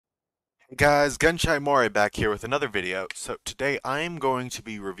Hey guys, Gunshine Mori back here with another video. So today I'm going to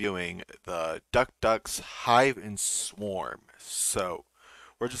be reviewing the Ducktus Hive and Swarm. So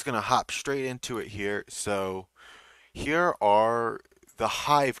we're just going to hop straight into it here. So here are the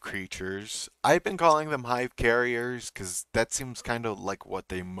Hive creatures. I've been calling them Hive carriers because that seems kind of like what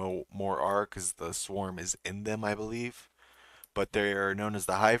they more are because the Swarm is in them, I believe. But they are known as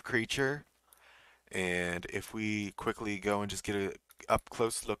the Hive creature. And if we quickly go and just get a up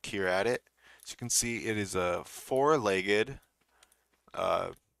close look here at it, as you can see, it is a four-legged uh,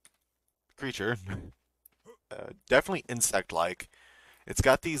 creature, definitely insect-like. It's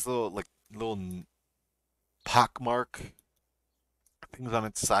got these little pockmark things on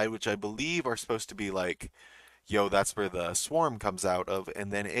its side, which I believe are supposed to be like, yo, that's where the swarm comes out of.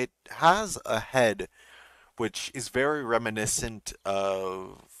 And then it has a head, which is very reminiscent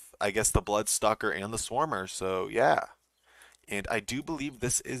of, I guess, the Bloodstalker and the Swarmer. So yeah. And I do believe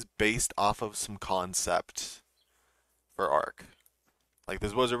this is based off of some concept for Ark. Like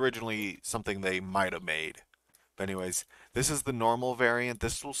this was originally something they might have made. But anyways, this is the normal variant.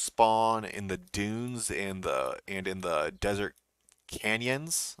 This will spawn in the dunes and in the desert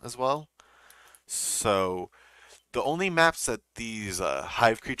canyons as well. So the only maps that these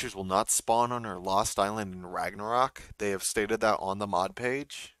hive creatures will not spawn on are Lost Island and Ragnarok. They have stated that on the mod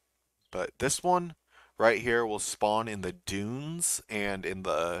page. But this one right here will spawn in the dunes and in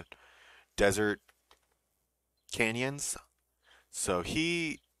the desert canyons. So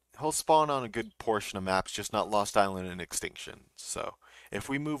he'll spawn on a good portion of maps, just not Lost Island and Extinction. So if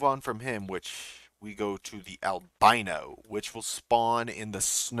we move on from him, which we go to the albino, which will spawn in the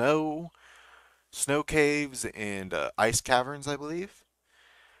snow caves and ice caverns, I believe.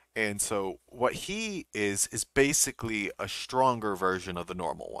 And so what he is basically a stronger version of the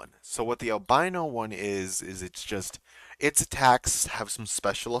normal one. So what the albino one is it's just its attacks have some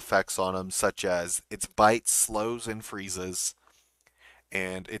special effects on them, such as its bite slows and freezes,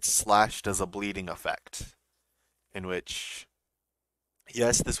 and its slash does a bleeding effect. In which,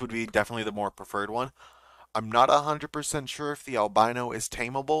 yes, this would be definitely the more preferred one. I'm not 100% sure if the albino is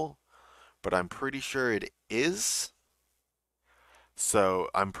tameable, but I'm pretty sure it is. So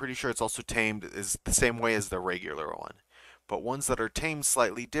I'm pretty sure it's also tamed is the same way as the regular one. But ones that are tamed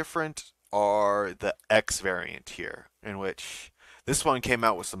slightly different are the X variant here, in which this one came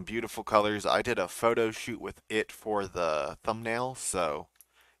out with some beautiful colors. I did a photo shoot with it for the thumbnail, so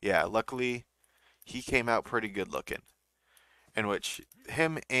yeah, luckily he came out pretty good looking. In which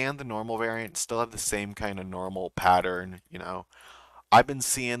him and the normal variant still have the same kind of normal pattern. I've been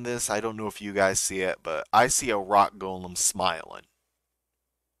seeing this, I don't know if you guys see it, but I see a rock golem smiling.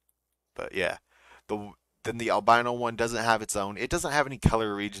 But yeah, the then the albino one doesn't have its own. It doesn't have any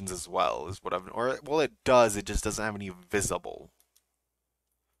color regions as well, is what I've or well it does. It just doesn't have any visible.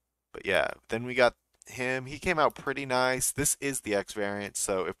 But yeah, then we got him. He came out pretty nice. This is the X variant,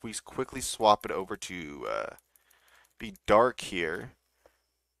 so if we quickly swap it over to be dark here,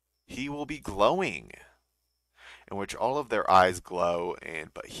 he will be glowing, in which all of their eyes glow,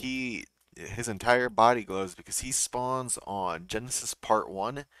 and but his entire body glows because he spawns on Genesis Part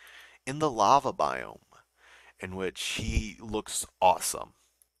 1 in the lava biome, in which he looks awesome.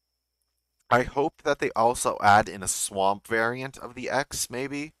 I hope that they also add in a swamp variant of the X,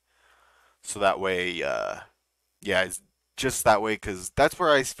 maybe, so that way, yeah, it's just that way, because that's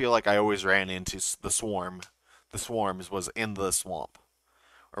where I feel like I always ran into the swarm. The swarms was in the swamp,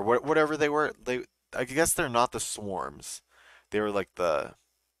 or whatever they were. I guess they're not the swarms. They were like I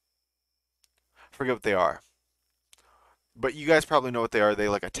forget what they are. But you guys probably know what they are. They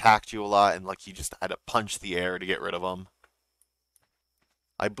like attacked you a lot, and like you just had to punch the air to get rid of them.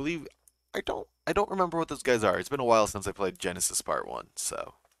 I believe I don't remember what those guys are. It's been a while since I played Genesis Part 1.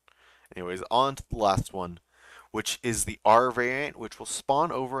 So, anyways, on to the last one, which is the R variant, which will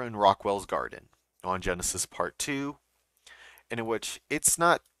spawn over in Rockwell's Garden on Genesis Part 2, and in which it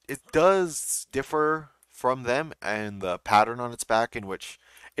does differ from them and the pattern on its back, in which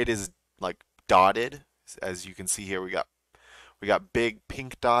it is like dotted. As you can see here, we got big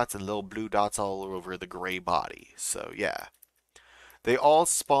pink dots and little blue dots all over the gray body. So yeah, they all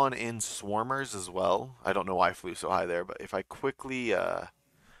spawn in swarmers as well. I don't know why I flew so high there, but if I quickly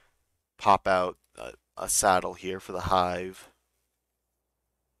pop out a saddle here for the hive,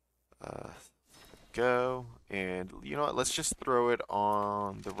 uh, go, and you know what? Let's just throw it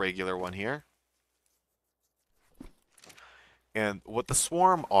on the regular one here. And what the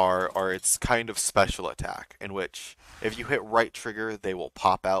swarm are its kind of special attack, in which if you hit right trigger, they will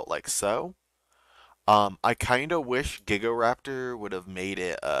pop out like so. I kind of wish Gigoraptor would have made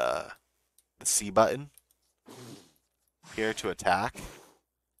it the C button here to attack.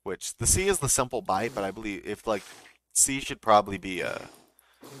 which the C is the simple bite, but I believe if like C should probably be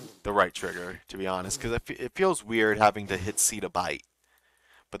the right trigger, to be honest, because it feels weird having to hit C to bite.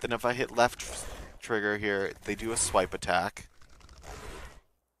 But then if I hit left trigger here, they do a swipe attack.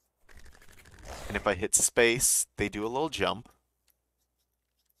 And if I hit space, they do a little jump.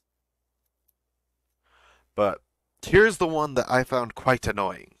 But here's the one that I found quite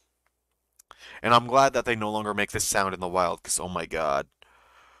annoying. And I'm glad that they no longer make this sound in the wild, because oh my god.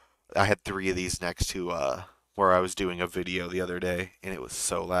 I had 3 of these next to where I was doing a video the other day, and it was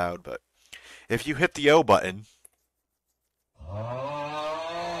so loud. But if you hit the O button,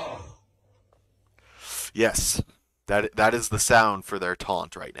 yes, that is the sound for their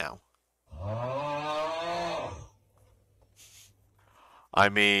taunt right now. I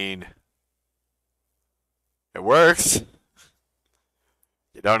mean, it works.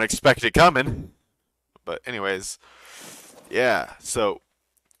 You don't expect it coming. But anyways, yeah, so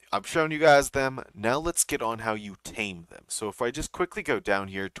I've shown you guys them. Now let's get on how you tame them. So if I just quickly go down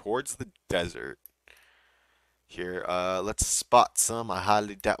here towards the desert, here, let's spot some. I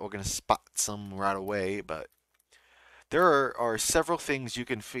highly doubt we're going to spot some right away, but there are several things you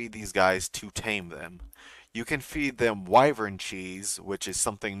can feed these guys to tame them. You can feed them wyvern cheese, which is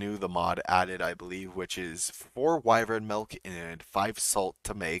something new the mod added, I believe, which is 4 wyvern milk and 5 salt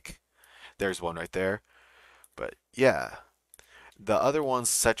to make. There's one right there. But yeah, the other ones,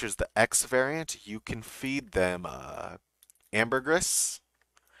 such as the X variant, you can feed them ambergris,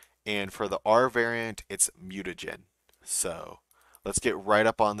 and for the R variant, it's mutagen. So let's get right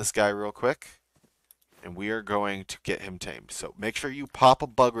up on this guy real quick, and we are going to get him tamed. So make sure you pop a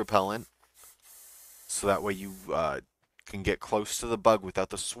bug repellent, so that way you can get close to the bug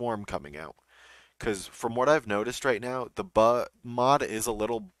without the swarm coming out. Because from what I've noticed right now, the mod is a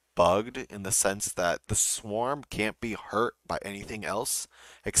little bugged in the sense that the swarm can't be hurt by anything else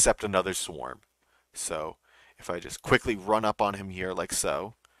except another swarm. So if I just quickly run up on him here like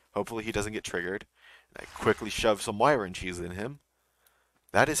so, hopefully he doesn't get triggered, and I quickly shove some wyvern cheese in him,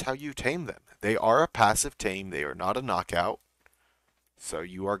 that is how you tame them. They are a passive tame, they are not a knockout. So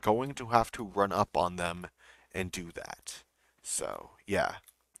you are going to have to run up on them and do that. So yeah.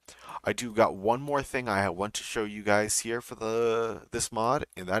 I do got one more thing I want to show you guys here for this mod,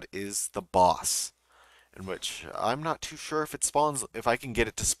 and that is the boss, in which I'm not too sure if it spawns, if I can get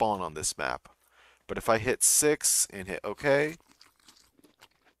it to spawn on this map. But if I hit 6 and hit OK,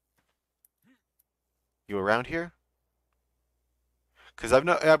 you around here? Because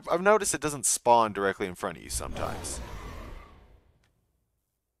I've noticed it doesn't spawn directly in front of you sometimes.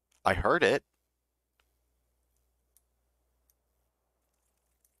 I heard it.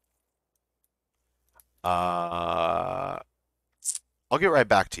 I'll get right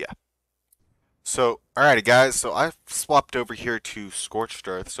back to you. So, alrighty guys, so I've swapped over here to Scorched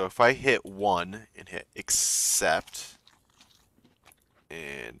Earth, so if I hit 1 and hit accept,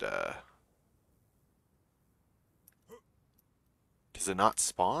 and does it not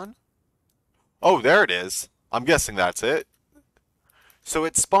spawn? Oh, there it is. I'm guessing that's it. So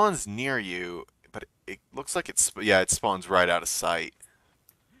it spawns near you, but it looks like yeah, it spawns right out of sight.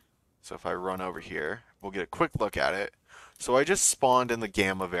 So if I run over here, we'll get a quick look at it. So I just spawned in the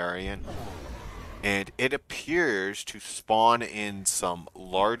Gamma variant, and it appears to spawn in some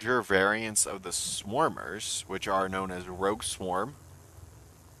larger variants of the Swarmers, which are known as Rogue Swarm.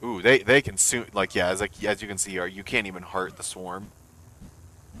 Ooh, they can soon, like, yeah, as you can see here, you can't even hurt the Swarm,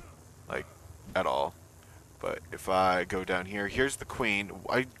 like, at all. But if I go down here, here's the Queen.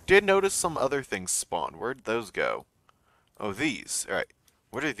 I did notice some other things spawn. Where'd those go? Oh, these. Alright.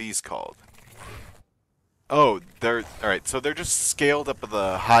 What are these called? Oh, they're alright. So they're just scaled up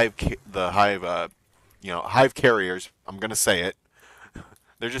the hive, hive carriers. I'm gonna say it.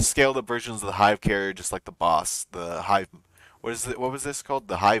 They're just scaled up versions of the hive carrier, just like the boss. The hive. What is it? What was this called?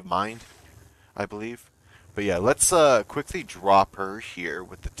 The hive mind, I believe. But yeah, let's quickly drop her here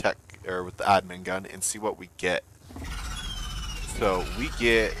with the tech or with the admin gun and see what we get. So we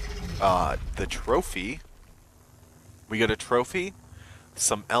get the trophy. We get a trophy,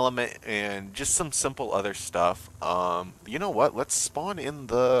 some element, and just some simple other stuff. You know what? Let's spawn in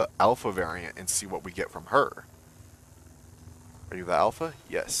the alpha variant and see what we get from her. Are you the alpha?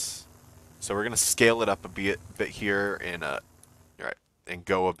 Yes. So we're gonna scale it up a bit here and right, and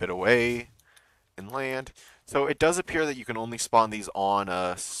go a bit away and land. So it does appear that you can only spawn these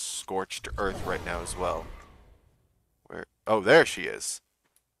on Scorched Earth right now as well. Where? Oh, there she is.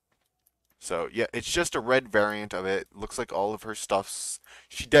 So yeah, it's just a red variant of it. Looks like all of her stuff's...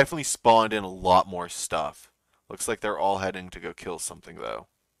 She definitely spawned in a lot more stuff. Looks like they're all heading to go kill something though.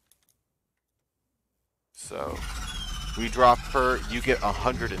 So We drop her, you get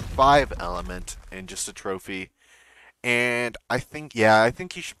 105 element and just a trophy. And I think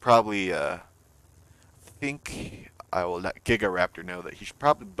you should probably, think I will let Gigaraptor know that he should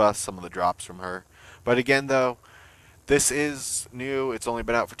probably bust some of the drops from her. But again, though, this is new. It's only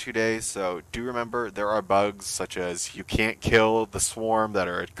been out for 2 days, so do remember there are bugs such as you can't kill the swarm that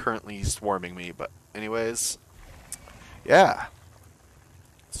are currently swarming me. But anyways, yeah.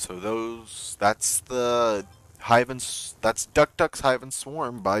 So that's the that's Ducktus Hive and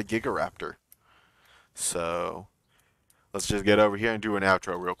Swarm by Gigaraptor. So let's just get over here and do an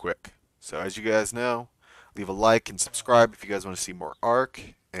outro real quick. So as you guys know, leave a like and subscribe if you guys want to see more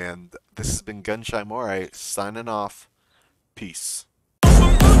Ark. And this has been Gunshine Moray signing off. Peace.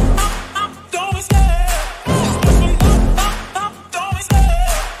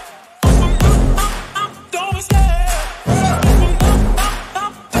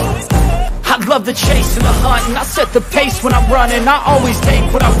 I love the chase and the hunt, and I set the pace when I'm running. I always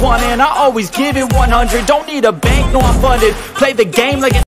take what I want and I always give it 100. Don't need a bank, no I'm funded. Play the game like it's